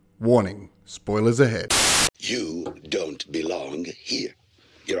Warning, spoilers ahead. You don't belong here.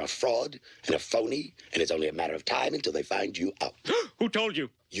 You're a fraud and a phony, and it's only a matter of time until they find you out. Who told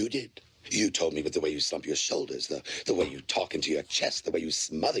you? You did. You told me with the way you slump your shoulders, the way you talk into your chest, the way you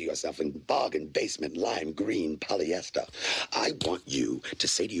smother yourself in bargain basement lime green polyester. I want you to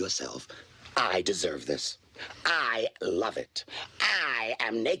say to yourself, I deserve this. I love it. I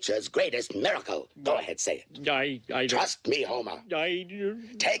am nature's greatest miracle. Go ahead, say it. I don't... Trust me, Homer.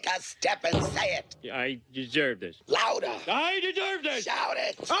 Take a step and say it. I deserve this. Louder. I deserve this. Shout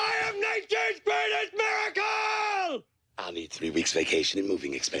it. I am nature's greatest miracle! I'll need 3 weeks vacation and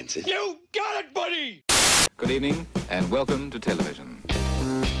moving expenses. You got it, buddy! Good evening, and welcome to television.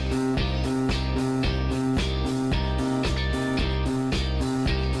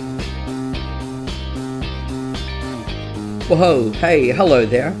 Whoa, hey, hello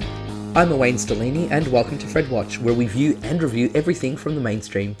there. I'm Wayne Stellini, and welcome to Fred Watch, where we view and review everything from the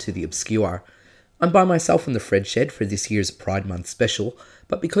mainstream to the obscure. I'm by myself in the Fred Shed for this year's Pride Month special,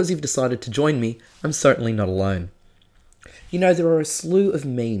 but because you've decided to join me, I'm certainly not alone. You know, there are a slew of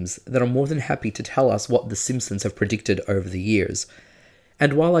memes that are more than happy to tell us what The Simpsons have predicted over the years.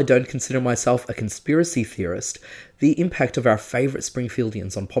 And while I don't consider myself a conspiracy theorist, the impact of our favourite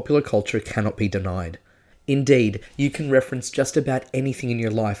Springfieldians on popular culture cannot be denied. Indeed, you can reference just about anything in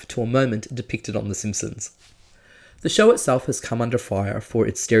your life to a moment depicted on The Simpsons. The show itself has come under fire for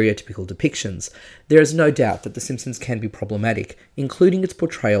its stereotypical depictions. There is no doubt that The Simpsons can be problematic, including its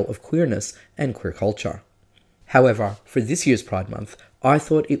portrayal of queerness and queer culture. However, for this year's Pride Month, I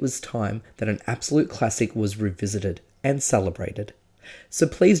thought it was time that an absolute classic was revisited and celebrated. So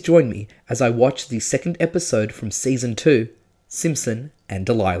please join me as I watch the second episode from Season 2, Simpson and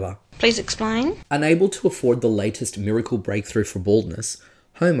Delilah. Please explain. Unable to afford the latest miracle breakthrough for baldness,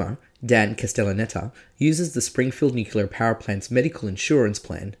 Homer, Dan Castellaneta, uses the Springfield Nuclear Power Plant's medical insurance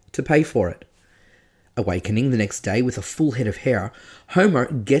plan to pay for it. Awakening the next day with a full head of hair,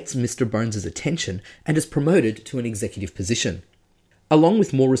 Homer gets Mr. Bones' attention and is promoted to an executive position. Along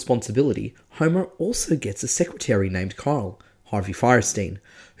with more responsibility, Homer also gets a secretary named Carl, Harvey Fierstein,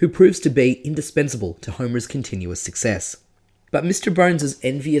 who proves to be indispensable to Homer's continuous success. But Mr. Bones'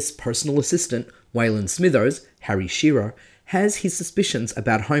 envious personal assistant, Waylon Smithers, Harry Shearer, has his suspicions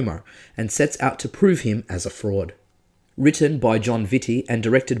about Homer and sets out to prove him as a fraud. Written by John Vitti and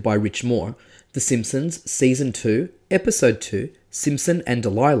directed by Rich Moore, The Simpsons Season 2, Episode 2, Simpson and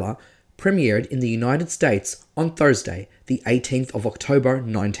Delilah, premiered in the United States on Thursday, the 18th of October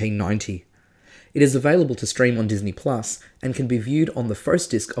 1990. It is available to stream on Disney Plus and can be viewed on the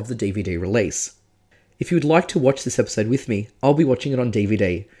first disc of the DVD release. If you would like to watch this episode with me, I'll be watching it on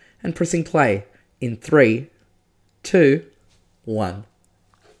DVD and pressing play in 3, 2, 1.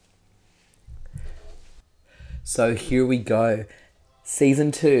 So here we go.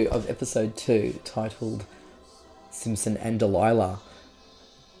 Season 2 of Episode 2, titled Simpson and Delilah.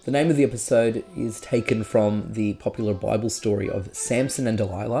 The name of the episode is taken from the popular Bible story of Samson and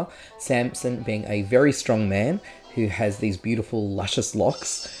Delilah. Samson being a very strong man who has these beautiful, luscious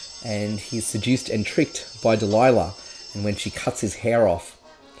locks, and he's seduced and tricked by Delilah, and when she cuts his hair off,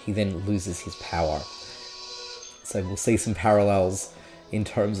 he then loses his power. So we'll see some parallels in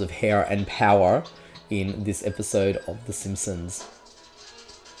terms of hair and power in this episode of The Simpsons.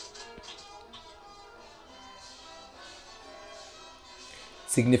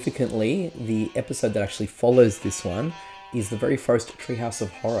 Significantly, the episode that actually follows this one is the very first Treehouse of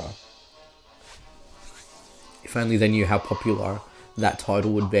Horror. If only they knew how popular that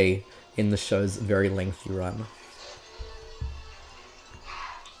title would be in the show's very lengthy run.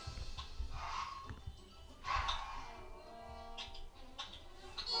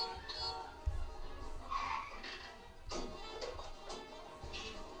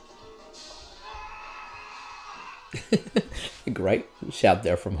 A great shout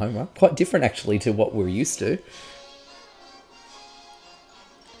there from Homer. Quite different actually to what we're used to.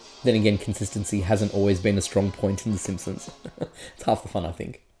 Then again, consistency hasn't always been a strong point in The Simpsons. It's half the fun, I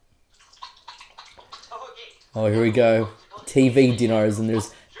think. Oh, here we go. TV dinners, and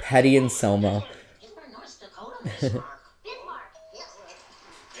there's Patty and Selma.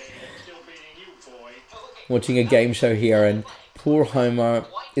 Watching a game show here, and poor Homer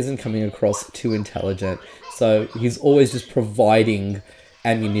isn't coming across too intelligent. So he's always just providing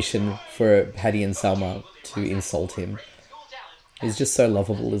ammunition for Patty and Selma to insult him. He's just so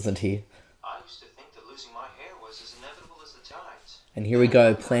lovable, isn't he? I used to think that losing my hair was as inevitable as the tides. And here we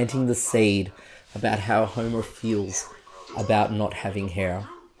go, planting the seed about how Homer feels about not having hair.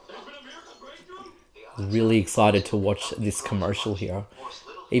 Really excited to watch this commercial here.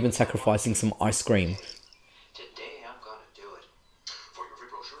 Even sacrificing some ice cream. Today I'm gonna do it. For your free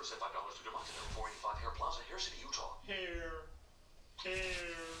brochure $5 to Demoxidil, 485 Hair Plaza, Hair City, Utah. Hair,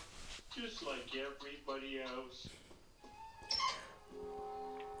 just like everybody else.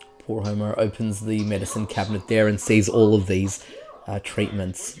 Poor Homer opens the medicine cabinet there and sees all of these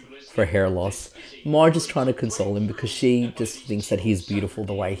treatments for hair loss. Marge is trying to console him because she just thinks that he's beautiful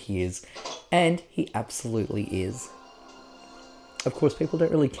the way he is. And he absolutely is. Of course, people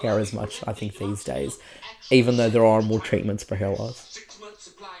don't really care as much, I think, these days, even though there are more treatments for hair loss.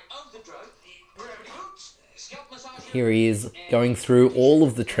 Here he is going through all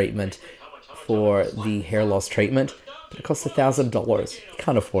of the treatment for the hair loss treatment, but it costs $1,000.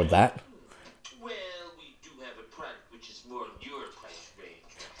 Can't afford that. Well, we do have a product which is more in your price range.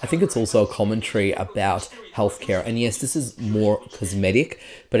 I think it's also a commentary about healthcare. And yes, this is more cosmetic,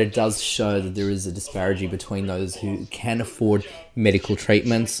 but it does show that there is a disparity between those who can afford medical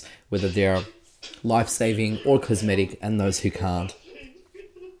treatments, whether they're life-saving or cosmetic, and those who can't.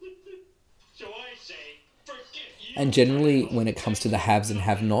 So I say, forget you. And generally, when it comes to the haves and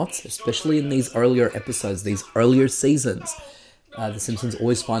have-nots, especially in these earlier episodes, these earlier seasons, the Simpsons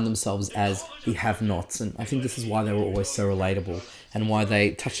always find themselves as the have-nots. And I think this is why they were always so relatable and why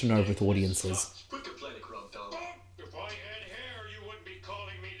they touched a nerve with audiences. If I had hair, you wouldn't be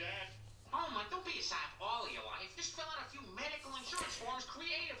calling me that. Homer, don't be a sap all your life. Just fill out a few medical insurance forms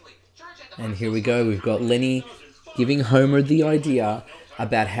creatively. Charge at the And here we go, we've got Lenny giving Homer the idea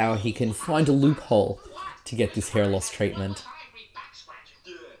about how he can find a loophole to get this hair loss treatment.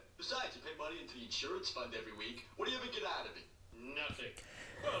 Yeah. Besides, you pay money into the insurance fund every week. What do you ever get out of it? Nothing.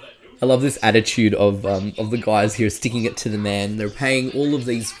 Well, that new I love this attitude of the guys here sticking it to the man. They're paying all of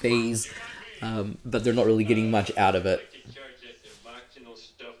these fees, but they're not really getting much out of it. to charge that Demoxidil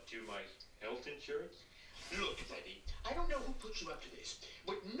stuff to my health insurance. Look, Eddie, I don't know who put you up to this,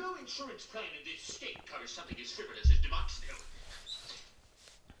 but no insurance plan in this state covers something as frivolous as Demoxidil.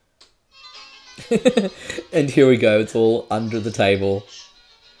 And here we go, it's all under the table.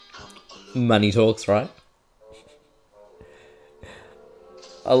 Money talks, right?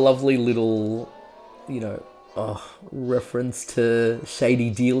 A lovely little, reference to shady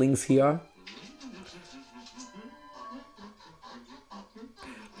dealings here.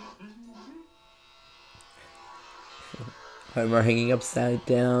 Homer hanging upside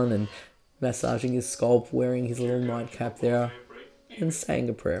down and massaging his scalp, wearing his little nightcap there, and saying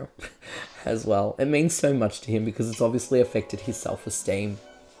a prayer as well. It means so much to him because it's obviously affected his self-esteem.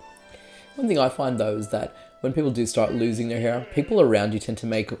 One thing I find though is that when people do start losing their hair, people around you tend to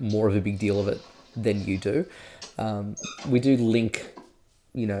make more of a big deal of it than you do. We do link,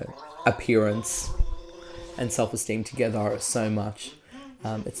 appearance and self-esteem together so much.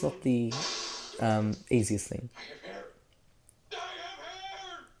 It's not the easiest thing.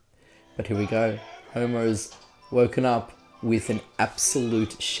 But here we go. Homer's woken up with an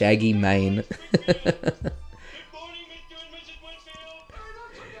absolute shaggy mane.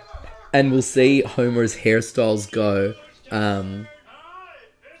 And we'll see Homer's hairstyles go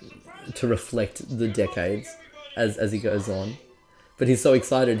to reflect the decades as he goes on. But he's so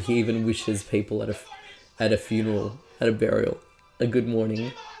excited he even wishes people at a funeral, at a burial, a good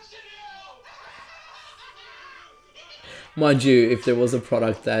morning. Mind you, if there was a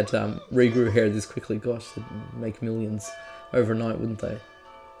product that regrew hair this quickly, gosh, they'd make millions overnight, wouldn't they?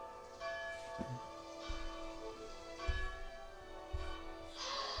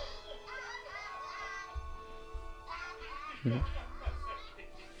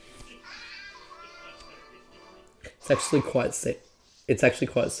 It's actually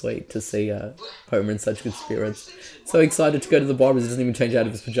quite sweet to see Homer in such good spirits. So excited to go to the barber's, he doesn't even change out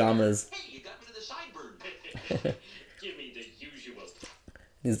of his pajamas. Hey, you got rid of the sideburn. Give me the usual.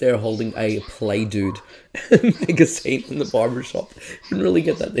 He's there holding a Play Dude magazine in the barbershop. You can really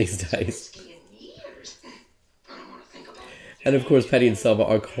get that these days. And of course, Patty and Selma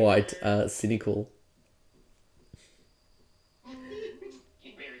are quite cynical.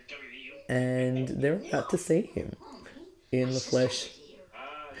 And they're about to see him in the flesh.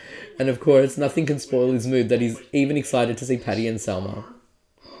 And of course, nothing can spoil his mood that he's even excited to see Patty and Selma.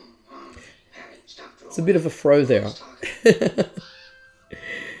 It's a bit of a fro there.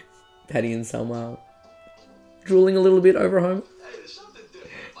 Patty and Selma drooling a little bit over Homer.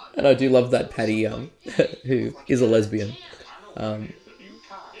 And I do love that Patty, who is a lesbian,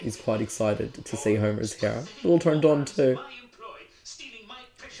 is quite excited to see Homer's hair. A little turned on too.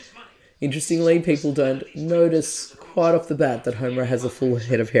 Interestingly, people don't notice quite off the bat that Homer has a full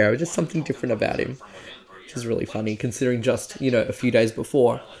head of hair. Just something different about him, which is really funny, considering just, a few days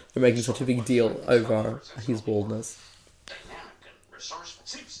before, they're making such a big deal over his baldness.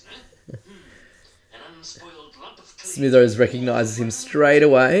 Smithers recognizes him straight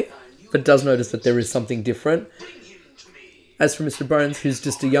away, but does notice that there is something different. As for Mr. Burns, who's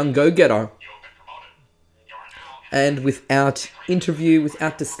just a young go-getter, and without interview,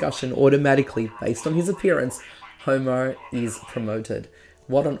 without discussion, automatically, based on his appearance, Homer is promoted.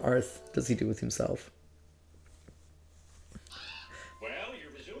 What on earth does he do with himself?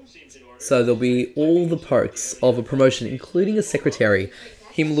 So there'll be all the perks of a promotion, including a secretary,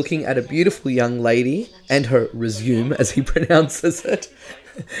 him looking at a beautiful young lady, and her resume, as he pronounces it,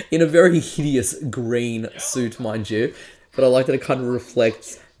 in a very hideous green suit, mind you. But I like that it kind of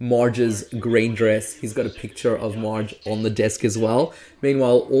reflects Marge's green dress. He's got a picture of Marge on the desk as well.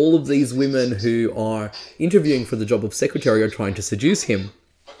 Meanwhile, all of these women who are interviewing for the job of secretary are trying to seduce him.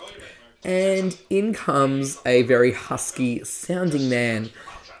 And in comes a very husky sounding man.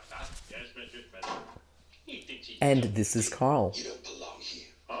 And this is Carl.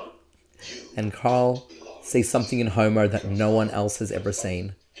 And Carl sees something in Homer that no one else has ever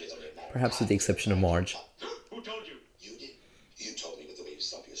seen. Perhaps with the exception of Marge. Who told you? You did. You told me with the way you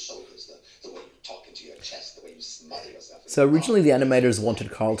slump your shoulders, the way you talk into your chest, the way you smother yourself. So originally the animators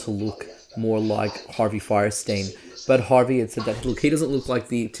wanted Carl to look more like Harvey Firestein. But Harvey had said that, look, he doesn't look like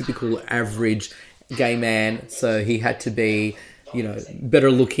the typical average gay man. So he had to be,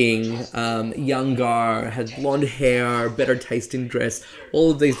 better looking, younger, had blonde hair, better taste in dress,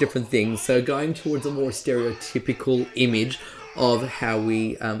 all of these different things. So going towards a more stereotypical image of how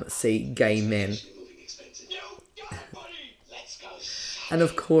we see gay men. And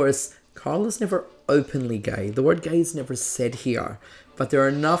of course, Carl is never openly gay. The word gay is never said here, but there are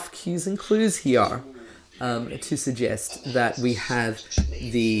enough cues and clues here to suggest that we have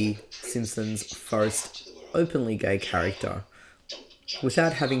the Simpsons' first openly gay character,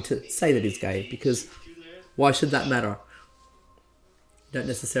 without having to say that he's gay, because why should that matter? You don't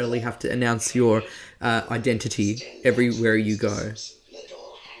necessarily have to announce your identity everywhere you go.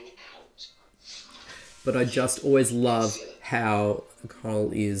 But I just always love how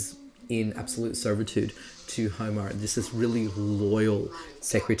Carl is in absolute servitude to Homer. This is really loyal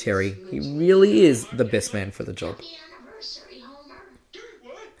secretary. He really is the best man for the job.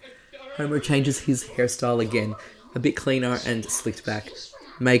 Homer changes his hairstyle again, a bit cleaner and slicked back.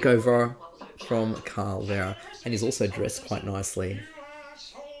 Makeover from Carl there. And he's also dressed quite nicely.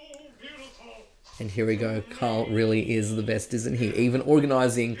 And here we go. Carl really is the best, isn't he? Even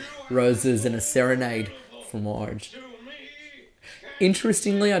organising roses and a serenade for Marge.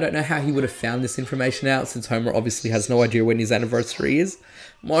 Interestingly, I don't know how he would have found this information out, since Homer obviously has no idea when his anniversary is.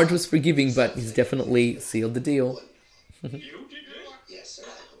 Marge was forgiving, but he's definitely sealed the deal. Yes, sir. I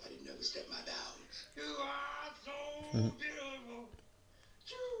hope I didn't overstep my bounds. You are so beautiful.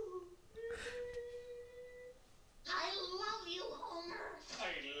 I love you, Homer. I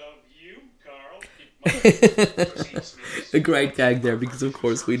love you, Carl. A great gag there, because of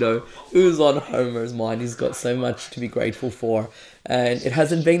course we know who's on Homer's mind. He's got so much to be grateful for, and it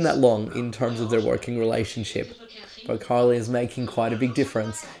hasn't been that long in terms of their working relationship, but Carl is making quite a big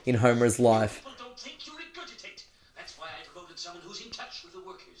difference in Homer's life. People don't think you regurgitate. That's why I promoted someone who's in touch with the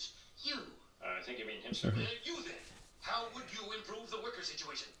workers. You. I think you mean him, sir. You then. How would you improve the worker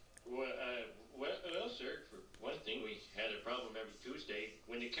situation? Well, sir, for one thing, we had a problem every Tuesday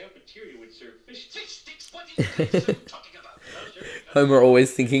when the cafeteria would serve fish Fish sticks? What in the are you talking about? No, sir. Homer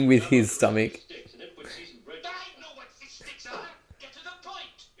always thinking with his stomach. Sticks, and then put seasoned bread. I know what fish sticks are. Get to the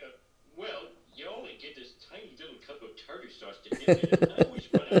point. Well, you only get this tiny little cup of tartar sauce to dip in, and I always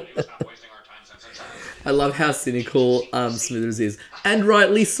run out of Stop wasting our time, Simpson. I love how cynical Smithers is, and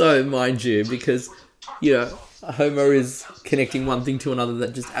rightly so, mind you, because, Homer is connecting one thing to another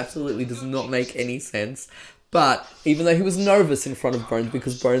that just absolutely does not make any sense. But even though he was nervous in front of Bones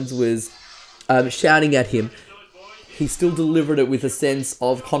because Bones was shouting at him, he still delivered it with a sense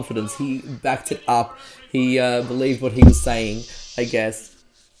of confidence. He backed it up. He believed what he was saying, I guess.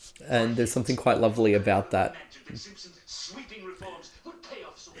 And there's something quite lovely about that.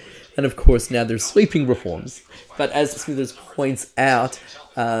 And of course, now there's sweeping reforms. But as Smithers points out,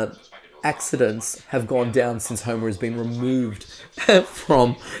 accidents have gone down since Homer has been removed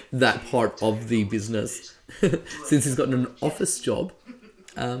from that part of the business. Since he's gotten an office job,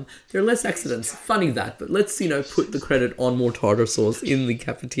 there are less accidents. Funny that, but let's, put the credit on more tartar sauce in the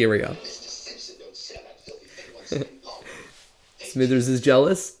cafeteria. Smithers is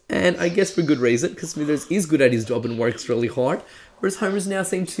jealous, and I guess for good reason, because Smithers is good at his job and works really hard, whereas Homer's now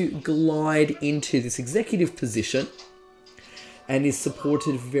seemed to glide into this executive position and is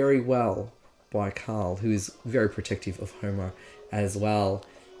supported very well by Carl, who is very protective of Homer as well.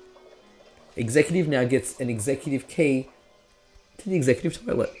 Executive now gets an executive key to the executive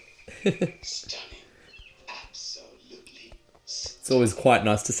toilet. Stunning. Absolutely It's always quite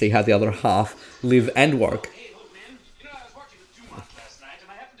nice to see how the other half live and work. Hey, old man. You know, I was watching the Dumont last night,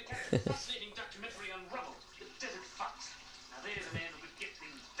 and I happened to catch a fascinating documentary on Rubble, the desert fox. Now, there's a man who would get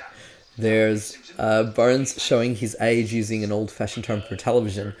things done. There's Burns showing his age using an old-fashioned term for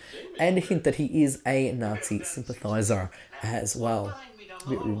television, and a hint that he is a Nazi sympathiser as well. A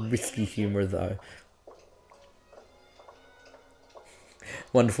bit risky humour though.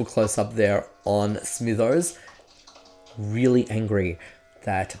 Wonderful close-up there on Smithers. Really angry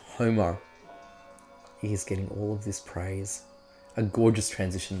that Homer is getting all of this praise. A gorgeous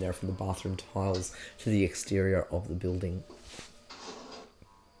transition there from the bathroom tiles to the exterior of the building.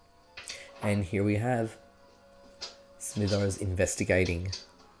 And here we have Smithers investigating.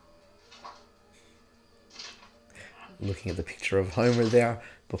 Looking at the picture of Homer there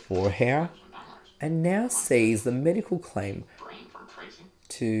before hair. And now sees the medical claim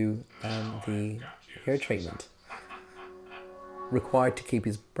to the hair treatment. Required to keep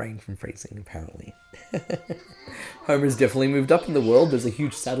his brain from freezing, apparently. Homer's definitely moved up in the world. There's a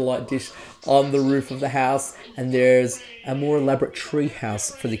huge satellite dish on the roof of the house, and there's a more elaborate tree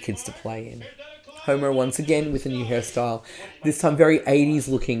house for the kids to play in. Homer once again with a new hairstyle, this time very 80s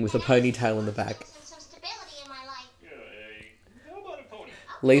looking with a ponytail in the back. Some stability in my life. How about a pony?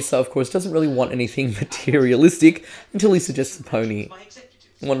 Lisa, of course, doesn't really want anything materialistic until he suggests a pony.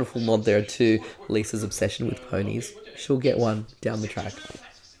 Wonderful nod there to Lisa's obsession with ponies. She'll get one down the track.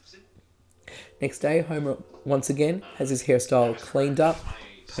 Next day, Homer once again has his hairstyle cleaned up.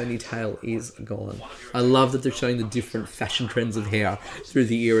 Ponytail is gone. I love that they're showing the different fashion trends of hair through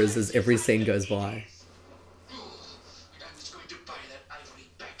the eras as every scene goes by. I was going to buy that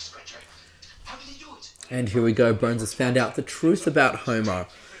ivory back scratcher. How did he do it? And here we go, Burns has found out the truth about Homer.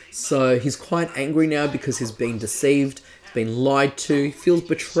 So he's quite angry now because he's been deceived, he's been lied to, he feels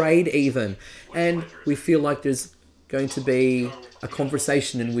betrayed even. And we feel like there's going to be a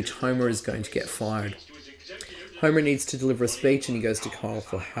conversation in which Homer is going to get fired. Homer needs to deliver a speech and he goes to Carl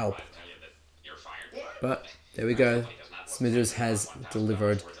for help. But there we go. Smithers has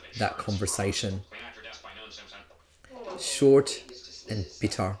delivered that conversation. Short and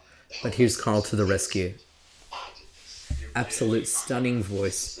bitter. But here's Carl to the rescue. Absolute stunning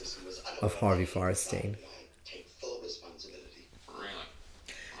voice of Harvey Fierstein. Take full responsibility.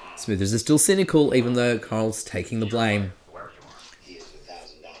 Smithers is still cynical even though Carl's taking the blame. Here's the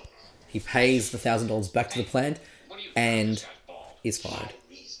 $1,000. He pays the $1,000 back to the plant and is fired.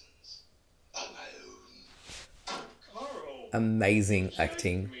 Reasons on my own. Amazing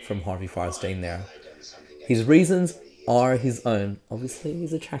acting from Harvey Fierstein there. His reasons are his own. Obviously,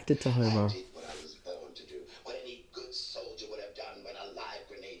 he's attracted to Homer. Did what I was born to do. What any good soldier would have done when a live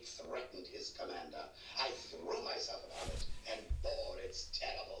grenade threatened his commander. I threw myself upon it and bore its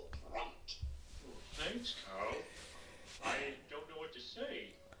terrible brunt. Thanks, Carl. I don't know what to say.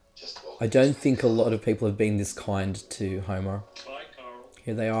 Just walk. I don't think a lot of people have been this kind to Homer. Bye, Carl.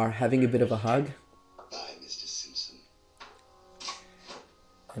 Here they are, having a bit of a hug, Bye, Mr. Simpson.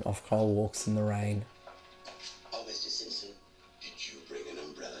 and off Carl walks in the rain. Oh, Mr. Simpson, did you bring an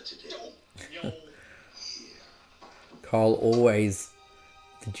umbrella today? Yo. Carl, always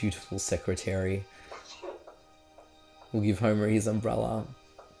the dutiful secretary, will give Homer his umbrella,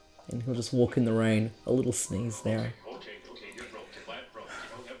 and he'll just walk in the rain. A little sneeze there. Okay, you're broke. You're flat broke.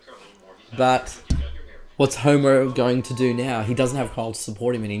 You don't have Carl anymore. He's But you got your hair. what's Homer going to do now? He doesn't have Carl to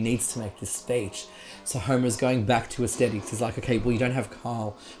support him and he needs to make this speech. So Homer's going back to aesthetics. He's like, okay, well, you don't have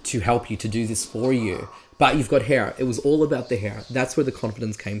Carl to help you, to do this for you. But you've got hair. It was all about the hair. That's where the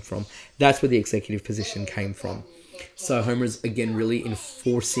confidence came from. That's where the executive position came from. So Homer's, again, really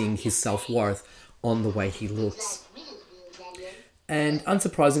enforcing his self-worth on the way he looks. And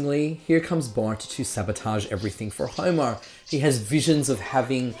unsurprisingly, here comes Bart to sabotage everything for Homer. He has visions of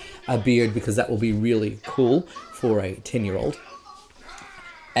having a beard because that will be really cool for a 10-year-old.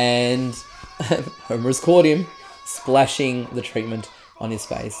 And Homer's caught him, splashing the treatment on his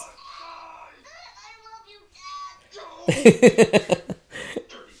face.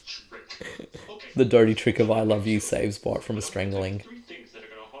 The dirty trick of I love you saves Bart from a strangling. 3 things that are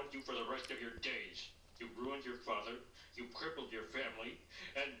going to haunt you for the rest of your days. You ruined your father, you crippled your family,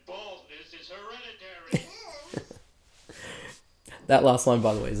 and baldness is hereditary. That last line,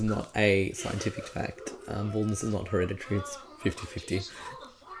 by the way, is not a scientific fact. Baldness is not hereditary, it's 50-50. Call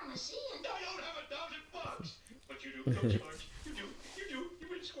the pharmacy and I don't have $1,000. But you do, don't you, Marge? You do. You've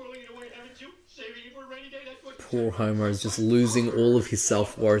been squirreling it away, haven't you? Saving it for a rainy day, that's what Poor Homer is just losing all of his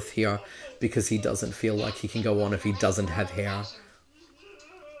self-worth here because he doesn't feel like he can go on if he doesn't have hair.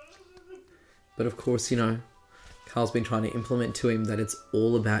 But of course, you know, Carl's been trying to implement to him that it's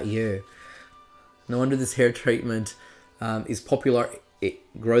all about you. No wonder this hair treatment is popular. It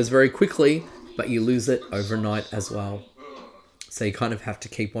grows very quickly, but you lose it overnight as well. So you kind of have to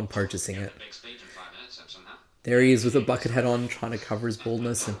keep on purchasing it. There he is with a bucket hat on, trying to cover his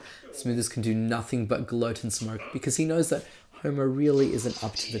baldness, and Smithers can do nothing but gloat and smoke because he knows that Homer really isn't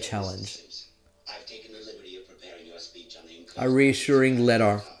up to the challenge. I've taken the liberty of preparing your speech on the A reassuring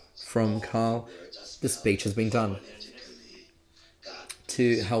letter from Carl. The speech has been done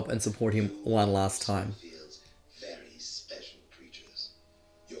to help and support him one last time. very special creatures.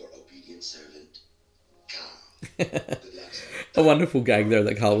 Your obedient servant, Carl. A wonderful gag there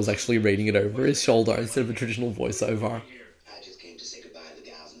that Carl was actually reading it over his shoulder instead of a traditional voiceover. I just came to say goodbye to the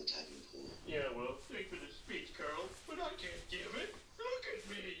gals in the typing pool. Yeah, well, thanks for the speech, Carl, but I can't give it. Look at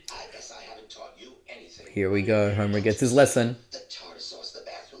me. I guess I haven't taught you anything. Here we go, Homer gets his lesson. The tartar sauce, the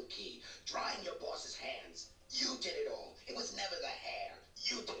bathroom key, drying your boss's hands. You did it all. It was never the hair.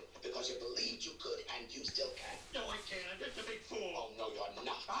 You did it because you believed you could, and you still can. No, I can't. I'm just a big fool. Oh, no, you're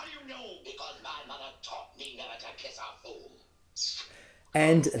not. How do you know? Because my mother taught me never to kiss a fool.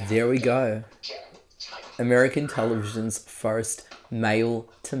 And there we go. Get 'em tight. American television's first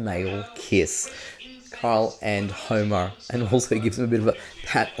male-to-male kiss. Carl and Homer. And also gives him a bit of a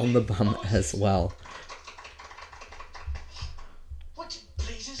pat on the bum as well. What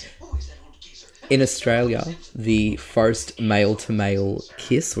blazes? Who is that old geezer? In Australia, the first male-to-male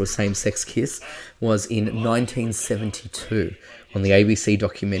kiss, or same-sex kiss, was in 1972 on the ABC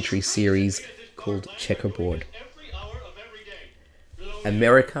documentary series called Checkerboard. Every hour of every day.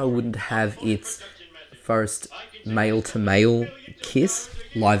 America wouldn't have its first male-to-male kiss,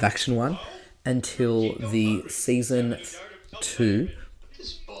 live-action one, until the season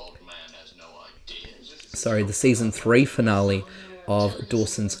 3 finale of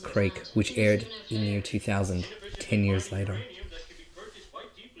Dawson's Creek, which aired in the year 2000, 10 years later.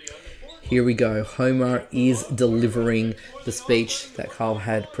 Here we go. Homer is delivering the speech that Carl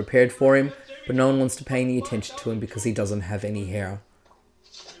had prepared for him, but no one wants to pay any attention to him because he doesn't have any hair.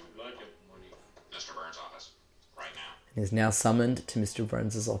 Mr. Burns' office. Right now. He is now summoned to Mr.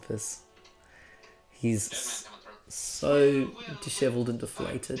 Burns' office. He's so disheveled and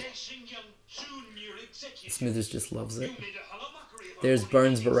deflated. Smithers just loves it. There's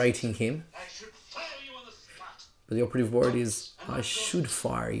Burns berating him, I should fire you on the spot. but the operative word is, I should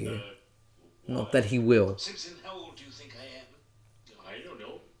fire you. Not that he will. Simpson, how old do you think I am? I don't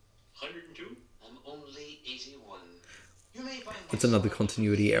know. 102? I'm only 81. You may find It's another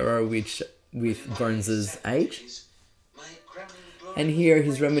continuity error with Burns' age. my crowning glory. And here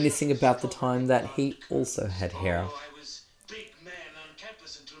he's reminiscing about the time that he also had hair. Oh, I was big man on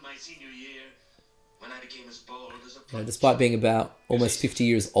campus until my senior year, when I became as bald as a Despite being about almost 50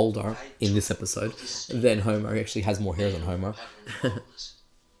 years older in this episode than Homer, he actually has more hair than Homer.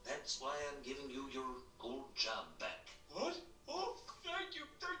 That's why I'm giving you your old job back. What? Oh, thank you,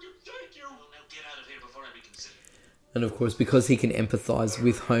 thank you, thank you. Well, now get out of here before I be considered. And of course, because he can empathise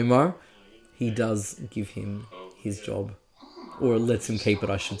with Homer, he does give him his job. Or lets him keep it,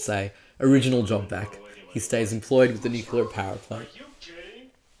 I should say. Original job back. He stays employed with the nuclear power plant. Are you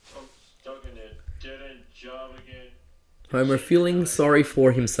kidding? I'm stuck in that dead-end job again. Homer feeling sorry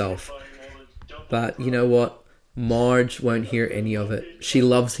for himself. But you know what? Marge won't hear any of it. She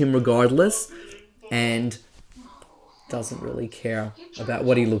loves him regardless and doesn't really care about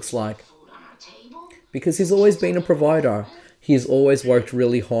what he looks like. Food on our table. Because he's always been a provider. He's always worked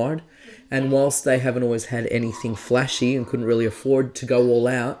really hard. And whilst they haven't always had anything flashy and couldn't really afford to go all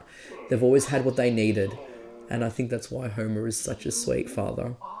out, they've always had what they needed. And I think that's why Homer is such a sweet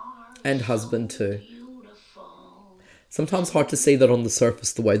father. And husband too. Sometimes hard to see that on the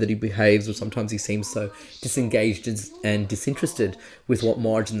surface, the way that he behaves, or sometimes he seems so disengaged and disinterested with what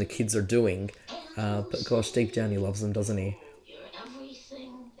Marge and the kids are doing. But gosh, deep down he loves them, doesn't he? You're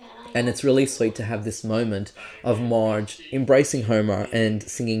everything that I And it's really sweet to have this moment of Marge embracing Homer and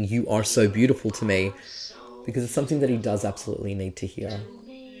singing "You Are So Beautiful to Me," because it's something that he does absolutely need to hear.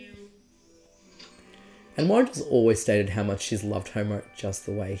 And Marge has always stated how much she's loved Homer just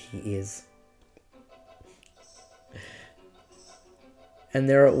the way he is. And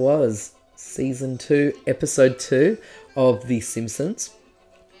there it was, Season 2, Episode 2 of The Simpsons,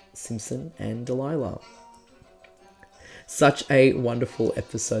 Simpson and Delilah. Such a wonderful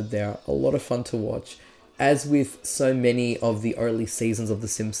episode there, a lot of fun to watch. As with so many of the early seasons of The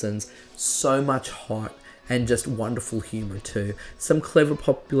Simpsons, so much heart and just wonderful humour too. Some clever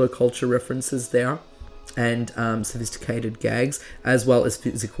popular culture references there, and sophisticated gags, as well as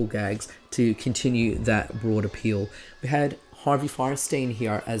physical gags to continue that broad appeal. We had Harvey Fierstein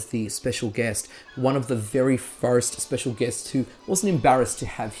here as the special guest, one of the very first special guests who wasn't embarrassed to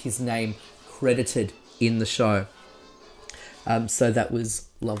have his name credited in the show. So that was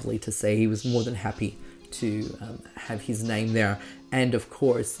lovely to see. He was more than happy to have his name there. And of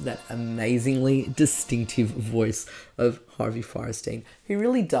course, that amazingly distinctive voice of Harvey Fierstein, who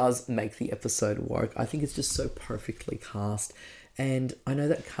really does make the episode work. I think it's just so perfectly cast. And I know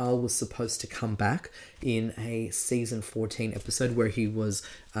that Carl was supposed to come back in a season 14 episode where he was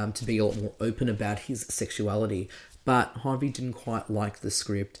to be a lot more open about his sexuality. But Harvey didn't quite like the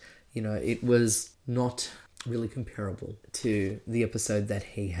script. You know, it was not really comparable to the episode that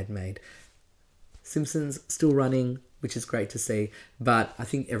he had made. Simpsons still running, which is great to see, but I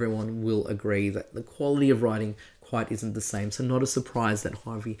think everyone will agree that the quality of writing quite isn't the same, so not a surprise that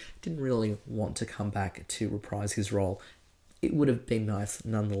Harvey didn't really want to come back to reprise his role. It would have been nice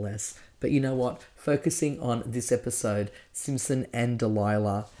nonetheless. But you know what? Focusing on this episode, Simpson and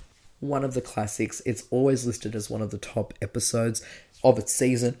Delilah, one of the classics. It's always listed as one of the top episodes of its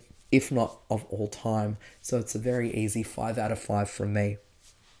season, if not of all time, so it's a very easy 5 out of 5 from me.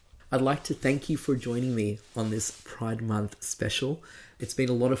 I'd like to thank you for joining me on this Pride Month special. It's been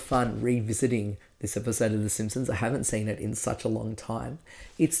a lot of fun revisiting this episode of The Simpsons. I haven't seen it in such a long time.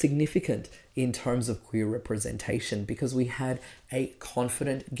 It's significant in terms of queer representation because we had a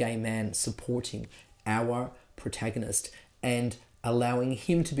confident gay man supporting our protagonist and allowing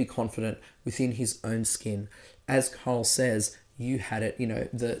him to be confident within his own skin. As Carl says, you had it,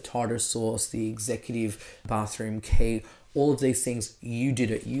 the tartar sauce, the executive bathroom key, all of these things, you did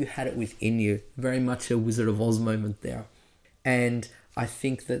it. You had it within you. Very much a Wizard of Oz moment there. And I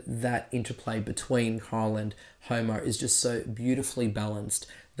think that interplay between Carl and Homer is just so beautifully balanced.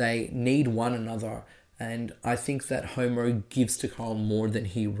 They need one another. And I think that Homer gives to Carl more than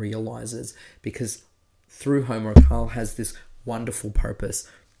he realizes because through Homer, Carl has this wonderful purpose.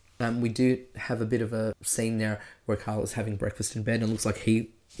 We do have a bit of a scene there where Carl is having breakfast in bed and looks like he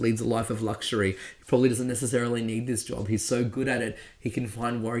leads a life of luxury. He probably doesn't necessarily need this job. He's so good at it, he can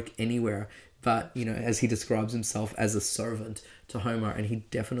find work anywhere. But, as he describes himself as a servant to Homer, and he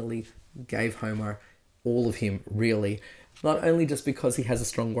definitely gave Homer all of him, really. Not only just because he has a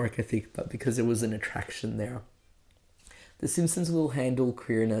strong work ethic, but because there was an attraction there. The Simpsons will handle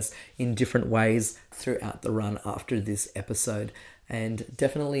queerness in different ways throughout the run after this episode. And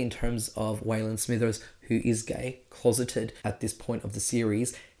definitely in terms of Waylon Smithers, who is gay, closeted at this point of the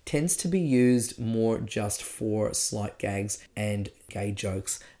series, tends to be used more just for slight gags and gay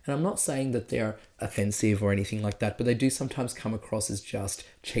jokes. And I'm not saying that they're offensive or anything like that, but they do sometimes come across as just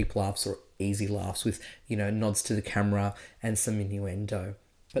cheap laughs or easy laughs with, nods to the camera and some innuendo.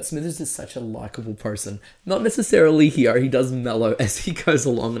 But Smithers is such a likeable person. Not necessarily here, he does mellow as he goes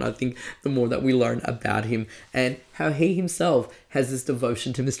along, and I think the more that we learn about him and how he himself has this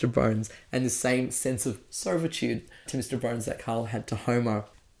devotion to Mr. Burns and the same sense of servitude to Mr. Burns that Carl had to Homer.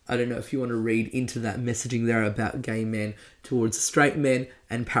 I don't know if you want to read into that messaging there about gay men towards straight men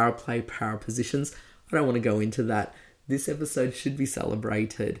and power play, power positions. I don't want to go into that. This episode should be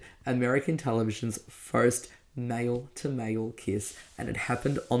celebrated. American television's first male-to-male kiss, and it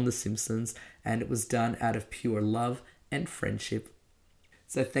happened on The Simpsons, and it was done out of pure love and friendship.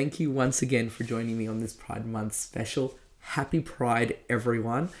 So thank you once again for joining me on this Pride Month special. Happy Pride,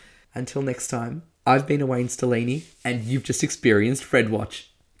 everyone. Until next time, I've been Wayne Stellini, and you've just experienced Fred Watch.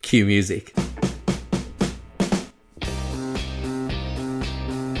 Cue music.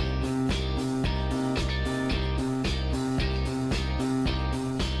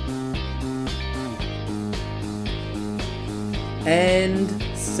 And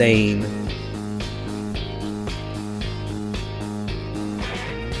scene.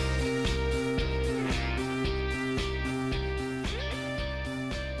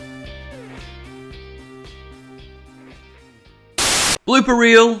 Blooper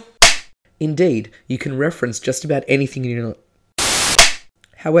reel! Indeed, you can reference just about anything in your...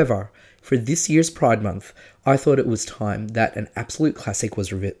 However, for this year's Pride Month, I thought it was time that an absolute classic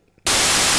was reviewed.